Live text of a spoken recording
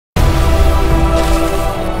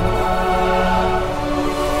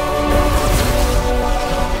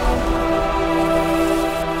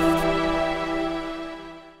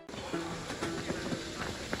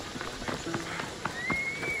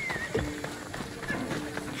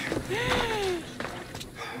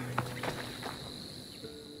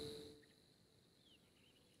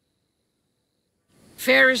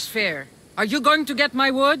Fair is fair. Are you going to get my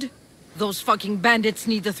wood? Those fucking bandits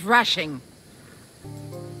need a thrashing.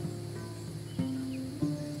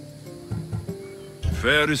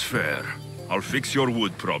 Fair is fair. I'll fix your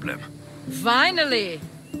wood problem. Finally!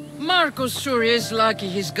 Marcos sure is lucky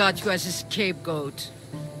he's got you as his scapegoat.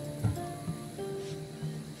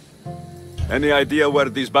 Any idea where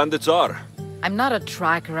these bandits are? I'm not a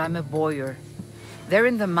tracker, I'm a boyer. They're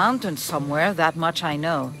in the mountains somewhere, that much I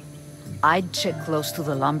know. I'd check close to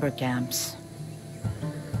the lumber camps.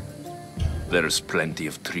 There's plenty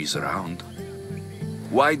of trees around.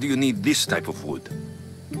 Why do you need this type of wood?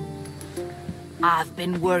 I've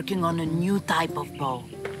been working on a new type of bow.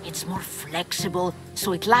 It's more flexible,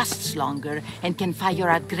 so it lasts longer and can fire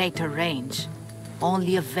at greater range.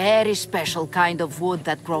 Only a very special kind of wood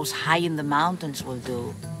that grows high in the mountains will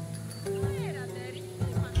do.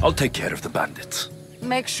 I'll take care of the bandits.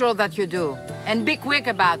 Make sure that you do, and be quick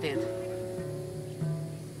about it.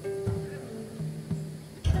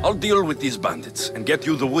 I'll deal with these bandits and get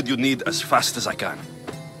you the wood you need as fast as I can.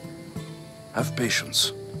 Have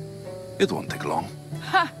patience. It won't take long.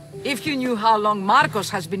 Ha! If you knew how long Marcos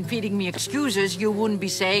has been feeding me excuses, you wouldn't be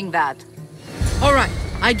saying that. All right,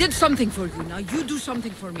 I did something for you. Now you do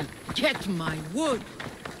something for me. Get my wood.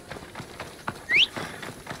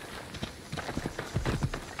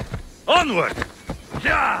 Onward!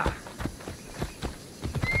 Yeah!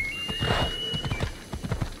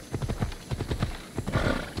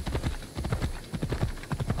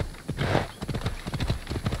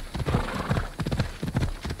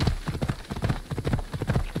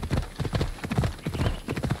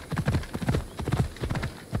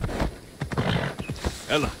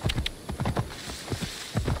 Ella.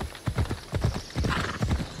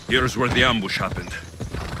 Here's where the ambush happened.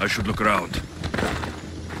 I should look around.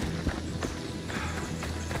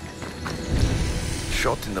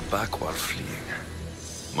 Shot in the back while fleeing.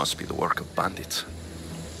 Must be the work of bandits.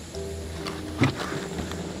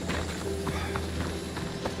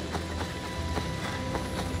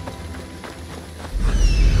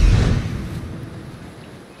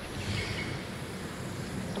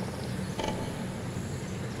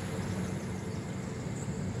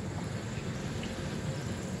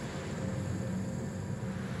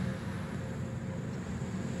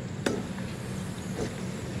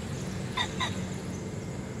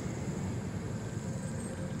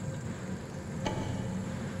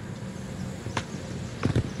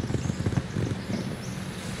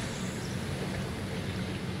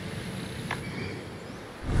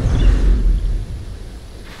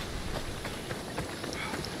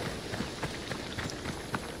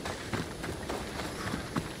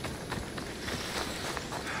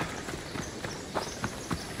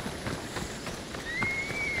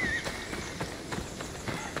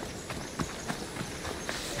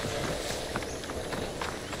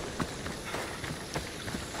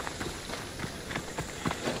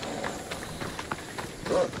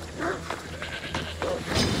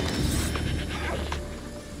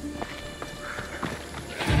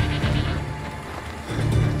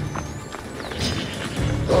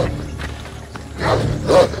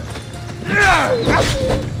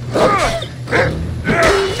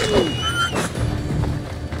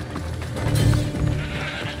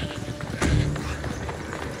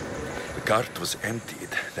 The cart was emptied,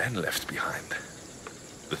 then left behind.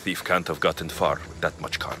 The thief can't have gotten far with that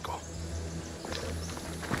much cargo.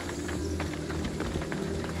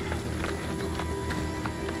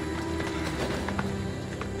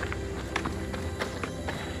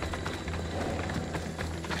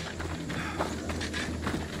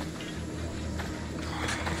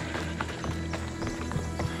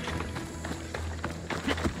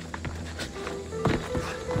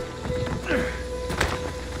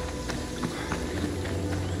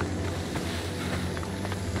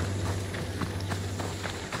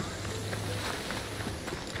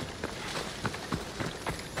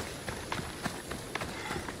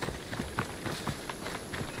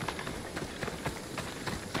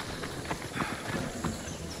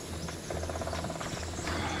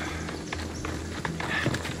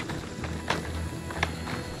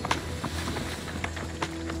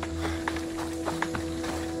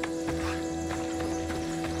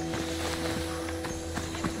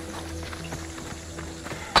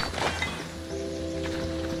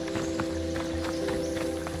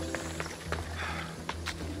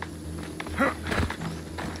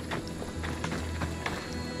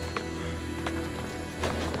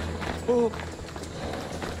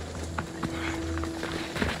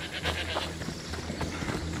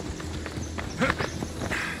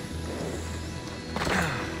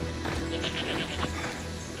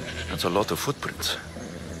 That's a lot of footprints.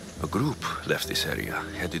 A group left this area,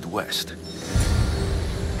 headed west.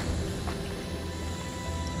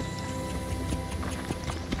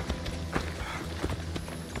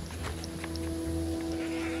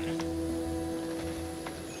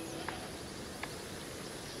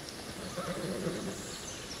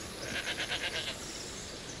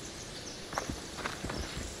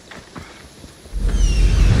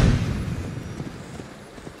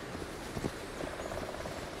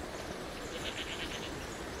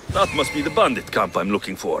 That must be the bandit camp I'm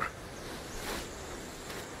looking for.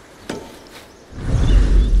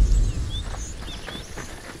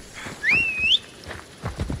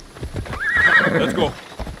 Let's go.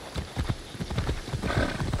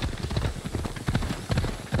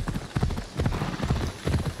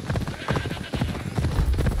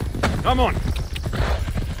 Come on.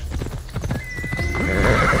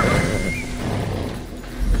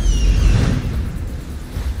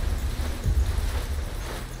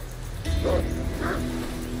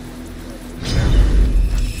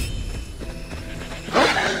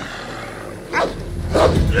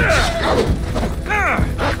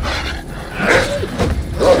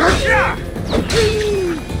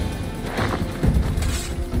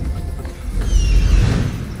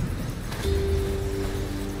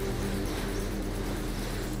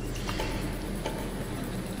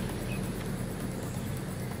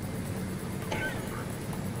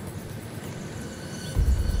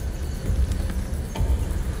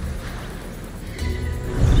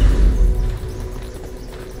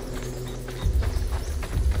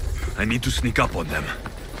 I need to sneak up on them.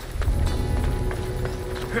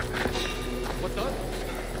 What's that?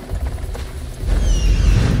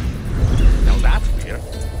 Now that's weird.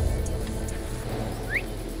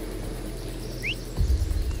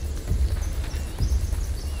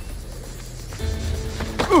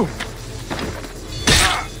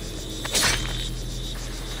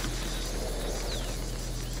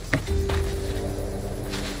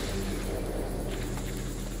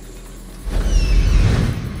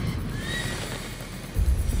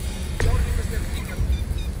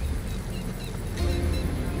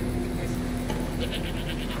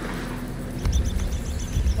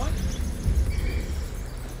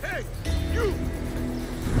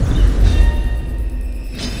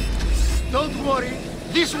 Don't worry,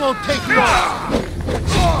 this won't take long. I'll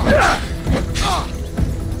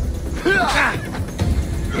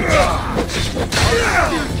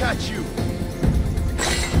still catch you.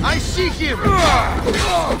 I see him.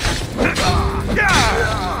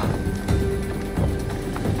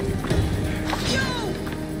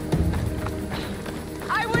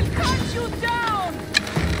 I will cut you down!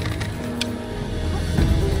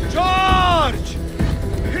 Charge!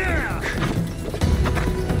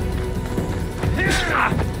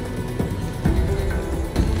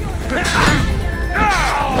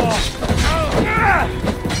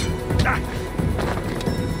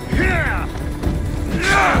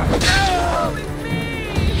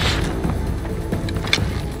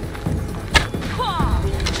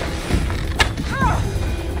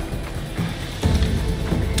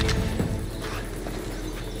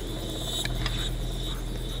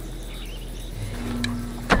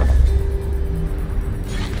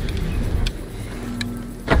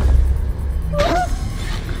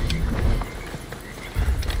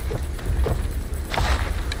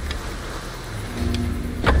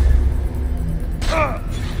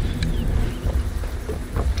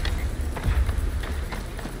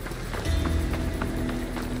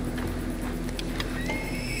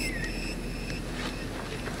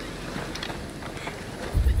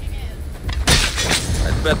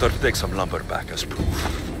 Better take some lumber back as proof.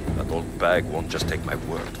 That old bag won't just take my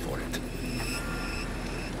word for it.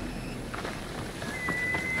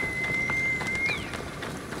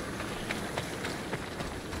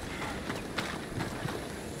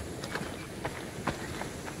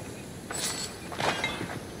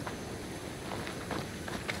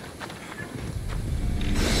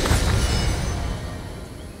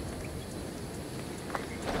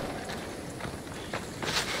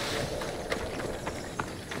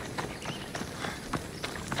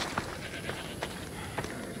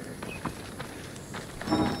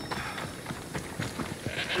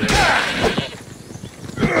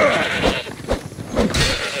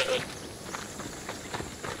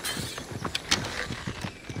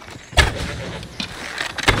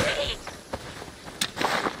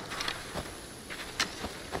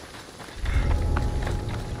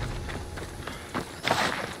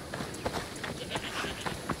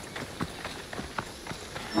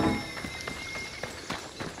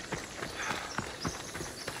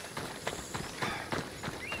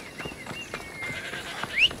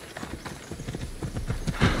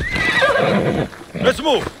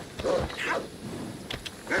 Let's move!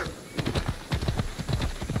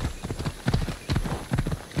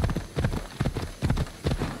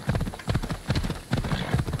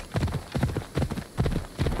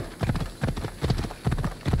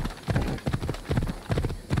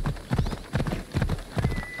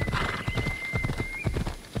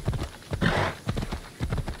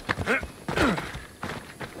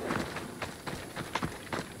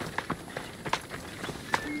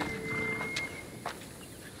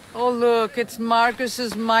 Oh, look, it's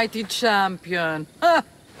Marcus's mighty champion. Ha!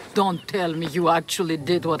 Don't tell me you actually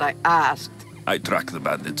did what I asked. I tracked the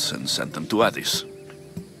bandits and sent them to Athens.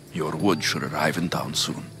 Your wood should arrive in town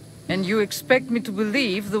soon. And you expect me to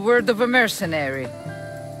believe the word of a mercenary?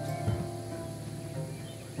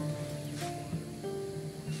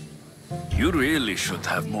 You really should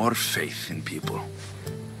have more faith in people.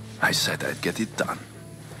 I said I'd get it done.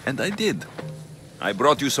 And I did. I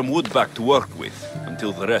brought you some wood back to work with,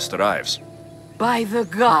 until the rest arrives. By the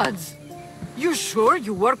gods! You sure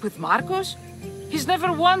you work with Marcos? He's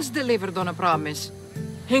never once delivered on a promise.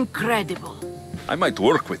 Incredible. I might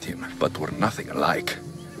work with him, but we're nothing alike.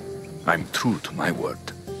 I'm true to my word.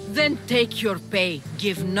 Then take your pay.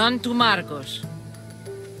 Give none to Marcos.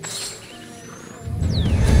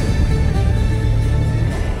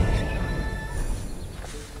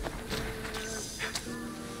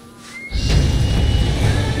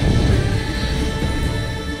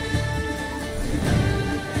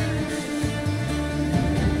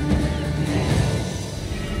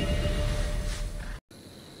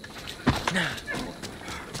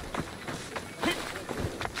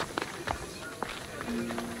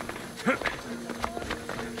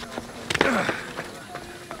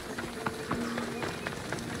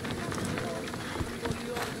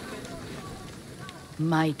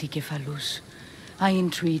 Mighty Cephalus, I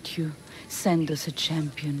entreat you, send us a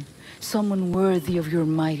champion, someone worthy of your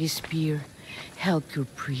mighty spear. Help your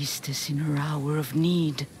priestess in her hour of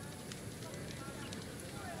need.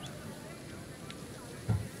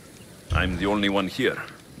 I'm the only one here,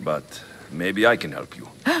 but maybe I can help you.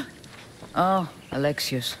 Oh,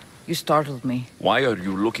 Alexios, you startled me. Why are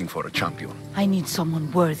you looking for a champion? I need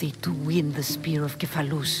someone worthy to win the spear of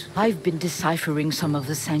Cephalus. I've been deciphering some of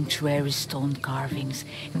the sanctuary's stone carvings.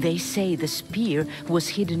 They say the spear was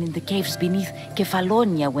hidden in the caves beneath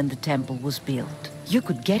Kefalonia when the temple was built. You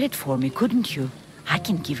could get it for me, couldn't you? I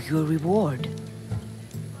can give you a reward.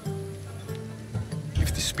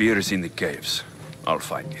 If the spear is in the caves, I'll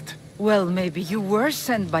find it. Well, maybe you were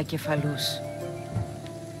sent by Cephalus.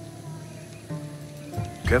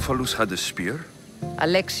 Cephalus had a spear?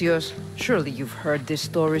 Alexios, surely you've heard this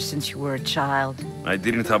story since you were a child. I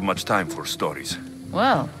didn't have much time for stories.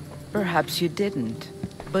 Well, perhaps you didn't.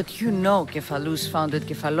 But you know Cephalus founded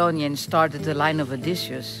Kefalonia and started the line of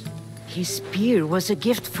Odysseus. His spear was a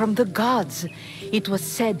gift from the gods. It was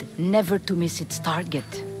said never to miss its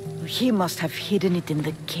target. He must have hidden it in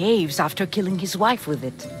the caves after killing his wife with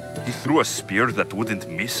it. He threw a spear that wouldn't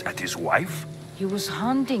miss at his wife? He was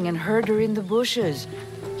hunting and heard her in the bushes.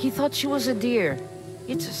 He thought she was a deer.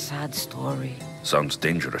 It's a sad story. Sounds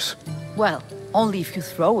dangerous. Well, only if you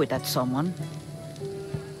throw it at someone.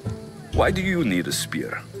 Why do you need a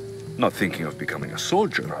spear? Not thinking of becoming a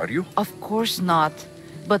soldier, are you? Of course not.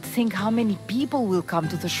 But think how many people will come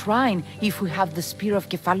to the shrine if we have the spear of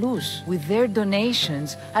Cephalus. With their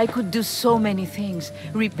donations, I could do so many things.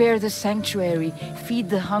 Repair the sanctuary, feed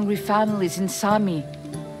the hungry families in Sami.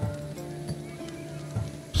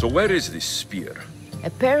 So where is this spear?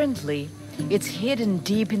 Apparently, it's hidden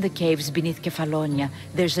deep in the caves beneath Kefalonia.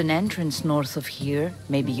 There's an entrance north of here.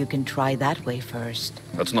 Maybe you can try that way first.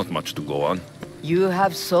 That's not much to go on. You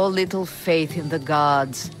have so little faith in the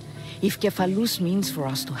gods. If Cephalus means for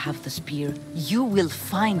us to have the spear, you will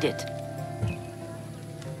find it.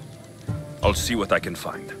 I'll see what I can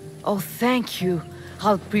find. Oh, thank you.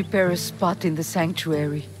 I'll prepare a spot in the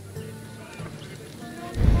sanctuary.